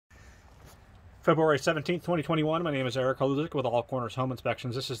February 17th, 2021. My name is Eric Haluzik with All Corners Home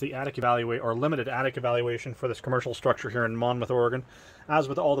Inspections. This is the attic evaluate or limited attic evaluation for this commercial structure here in Monmouth, Oregon. As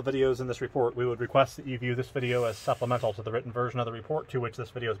with all the videos in this report, we would request that you view this video as supplemental to the written version of the report to which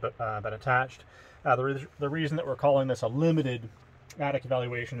this video has been attached. The reason that we're calling this a limited attic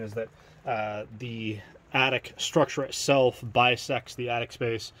evaluation is that the attic structure itself bisects the attic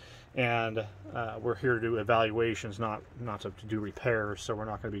space, and we're here to do evaluations, not to do repairs, so we're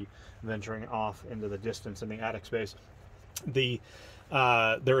not going to be venturing off into the distance in the attic space.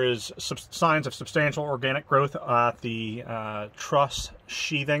 There is signs of substantial organic growth at the truss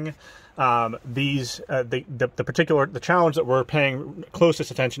sheathing. The challenge that we're paying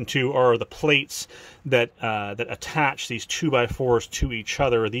closest attention to are the plates that attach these 2x4s to each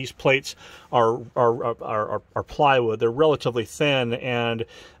other. These plates are plywood. They're relatively thin, and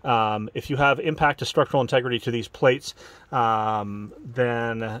if you have impact to structural integrity to these plates, then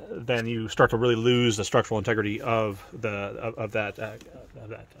you start to really lose the structural integrity of that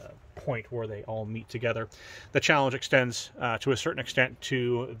point where they all meet together. The challenge extends to a certain extent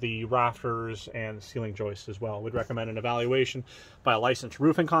to the rafters and ceiling joists as well. We'd recommend an evaluation by a licensed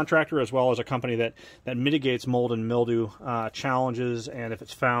roofing contractor, as well as a company that mitigates mold and mildew challenges. And if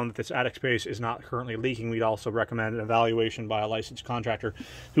it's found that this attic space is not currently leaking, we'd also recommend an evaluation by a licensed contractor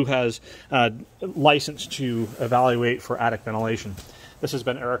who has license to evaluate for attic ventilation. This has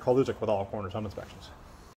been Eric Haluzik with All Corners Home Inspections.